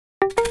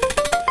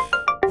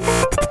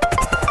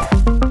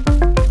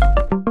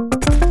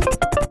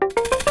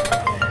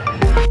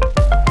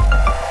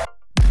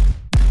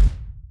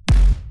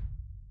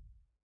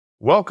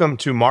Welcome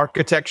to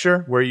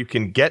Marketecture, where you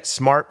can get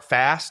smart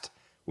fast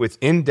with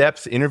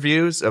in-depth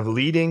interviews of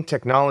leading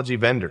technology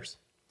vendors.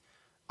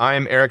 I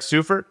am Eric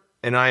Seufert,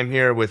 and I am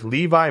here with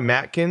Levi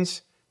Matkins,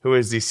 who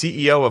is the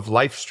CEO of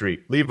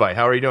LifeStreet. Levi,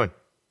 how are you doing?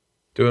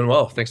 Doing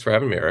well. Thanks for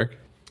having me, Eric.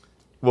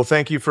 Well,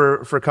 thank you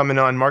for coming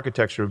on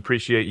Marketecture. We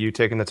appreciate you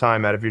taking the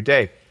time out of your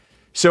day.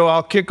 So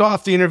I'll kick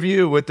off the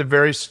interview with the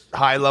very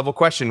high-level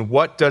question.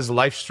 What does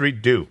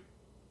LifeStreet do?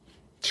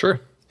 Sure.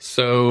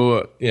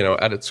 So,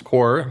 at its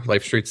core,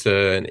 LifeStreet's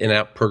an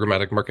in-app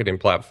programmatic marketing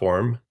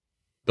platform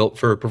built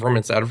for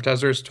performance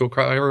advertisers to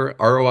acquire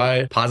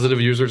ROI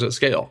positive users at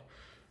scale.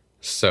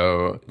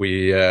 So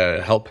we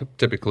help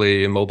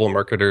typically mobile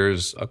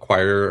marketers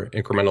acquire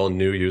incremental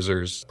new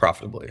users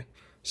profitably.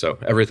 So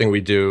everything we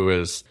do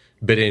is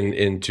bidding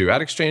into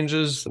ad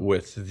exchanges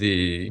with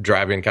the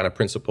driving kind of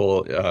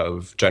principle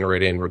of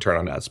generating return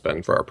on ad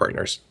spend for our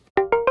partners.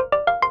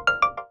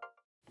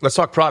 Let's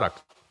talk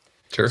product.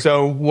 Sure.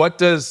 So what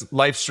does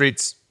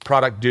LifeStreet's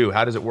product do?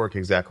 How does it work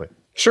exactly?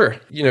 Sure.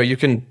 You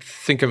can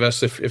think of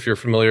us, if you're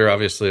familiar,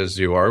 obviously, as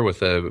you are,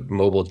 with a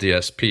mobile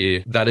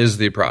DSP. That is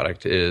the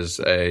product, is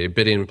a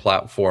bidding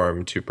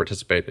platform to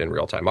participate in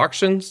real-time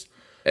auctions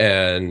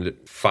and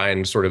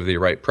find sort of the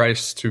right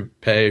price to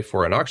pay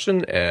for an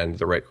auction and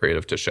the right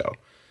creative to show.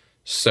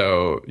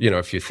 So,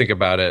 if you think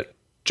about it,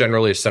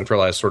 generally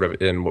centralized sort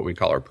of in what we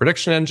call our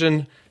prediction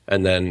engine,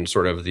 and then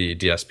sort of the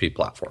DSP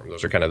platform.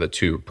 Those are kind of the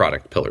two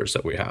product pillars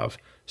that we have.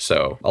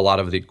 So a lot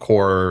of the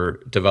core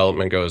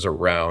development goes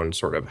around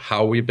sort of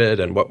how we bid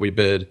and what we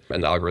bid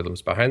and the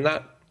algorithms behind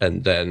that.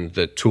 And then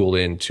the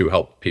tooling to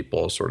help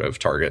people sort of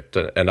target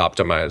and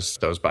optimize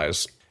those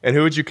buys. And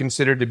who would you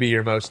consider to be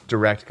your most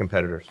direct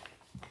competitors?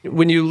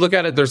 When you look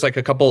at it, there's like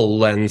a couple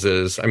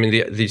lenses. I mean,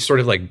 the sort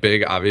of like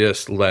big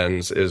obvious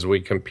lens is we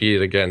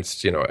compete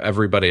against,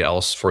 everybody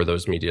else for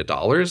those media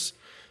dollars.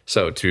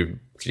 So to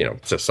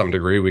some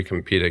degree, we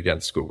compete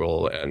against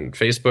Google and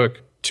Facebook.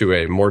 To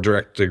a more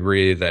direct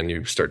degree, then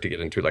you start to get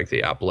into like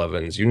the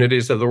AppLovins,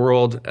 Unities of the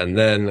world. And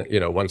then,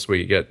 once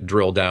we get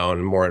drilled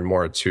down more and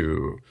more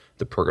to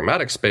the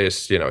programmatic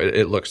space,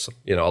 it looks,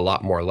 a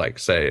lot more like,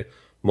 say,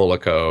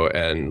 Molico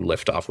and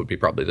Liftoff would be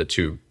probably the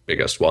two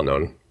biggest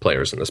well-known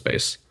players in the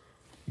space.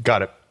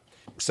 Got it.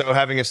 So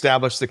having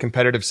established the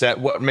competitive set,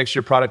 what makes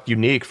your product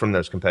unique from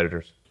those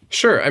competitors?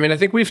 Sure. I mean, I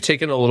think we've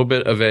taken a little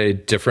bit of a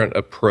different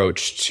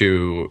approach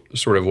to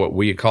sort of what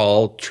we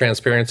call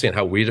transparency and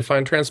how we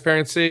define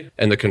transparency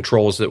and the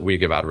controls that we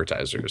give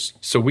advertisers.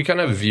 So we kind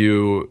of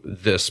view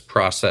this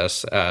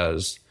process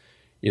as,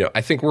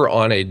 I think we're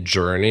on a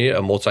journey,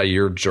 a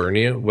multi-year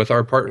journey with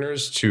our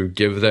partners to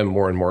give them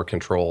more and more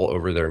control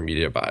over their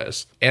media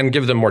buys and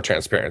give them more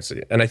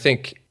transparency. And I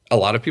think a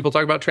lot of people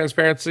talk about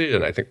transparency,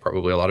 and I think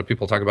probably a lot of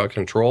people talk about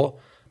control.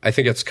 I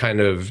think it's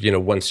kind of,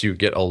 once you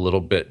get a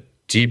little bit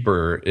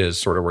deeper is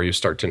sort of where you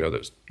start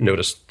to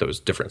notice those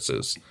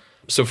differences.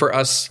 So for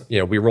us,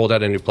 we rolled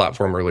out a new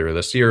platform earlier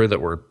this year that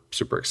we're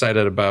super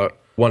excited about.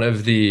 One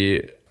of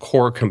the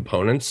core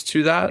components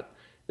to that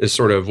is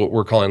sort of what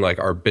we're calling like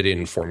our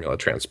bidding formula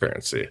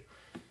transparency.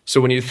 So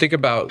when you think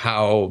about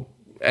how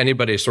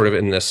anybody sort of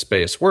in this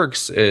space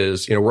works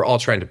is, we're all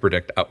trying to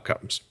predict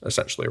outcomes,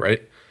 essentially,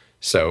 right?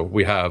 So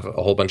we have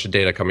a whole bunch of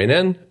data coming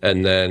in,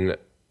 and then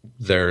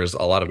there's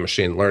a lot of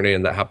machine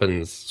learning that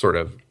happens sort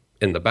of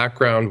in the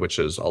background, which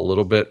is a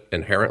little bit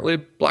inherently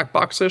black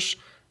boxish.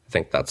 I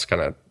think that's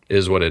kind of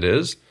is what it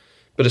is.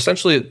 But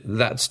essentially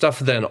that stuff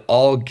then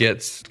all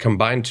gets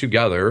combined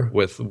together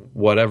with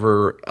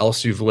whatever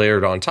else you've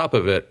layered on top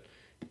of it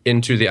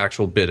into the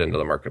actual bid into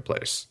the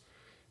marketplace.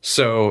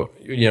 So,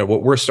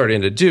 what we're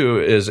starting to do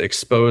is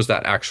expose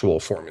that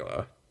actual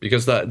formula,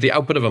 because the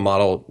output of a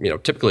model,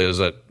 typically is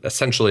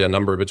essentially a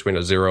number between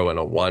a 0 and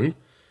a 1.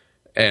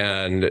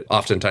 And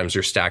oftentimes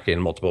you're stacking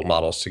multiple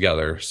models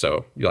together.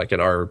 So like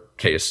in our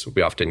case,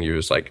 we often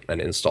use like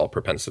an install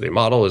propensity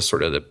model as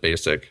sort of the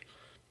basic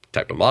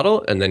type of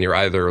model. And then you're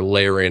either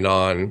layering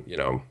on,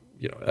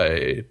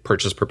 a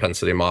purchase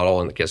propensity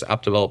model in the case of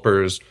app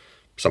developers,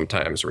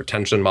 sometimes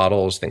retention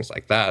models, things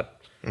like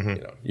that.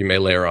 Mm-hmm. You may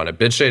layer on a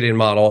bid shading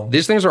model.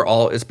 These things are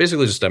it's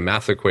basically just a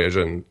math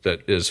equation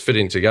that is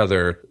fitting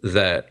together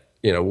that,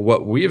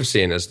 what we have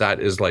seen is that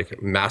is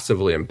like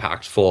massively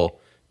impactful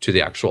to the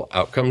actual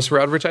outcomes for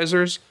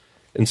advertisers.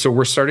 And so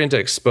we're starting to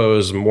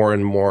expose more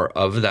and more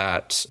of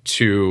that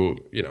to,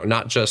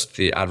 not just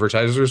the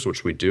advertisers,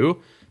 which we do,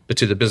 but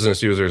to the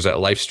business users at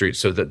LifeStreet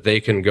so that they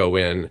can go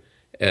in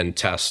and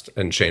test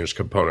and change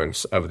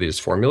components of these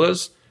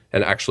formulas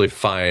and actually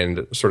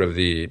find sort of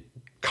the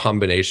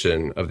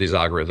combination of these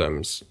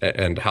algorithms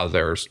and how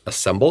they're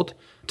assembled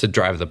to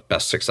drive the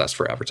best success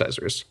for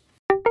advertisers.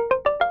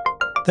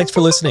 Thanks for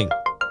listening.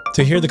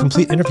 To hear the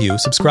complete interview,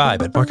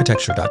 subscribe at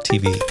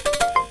marketecture.tv.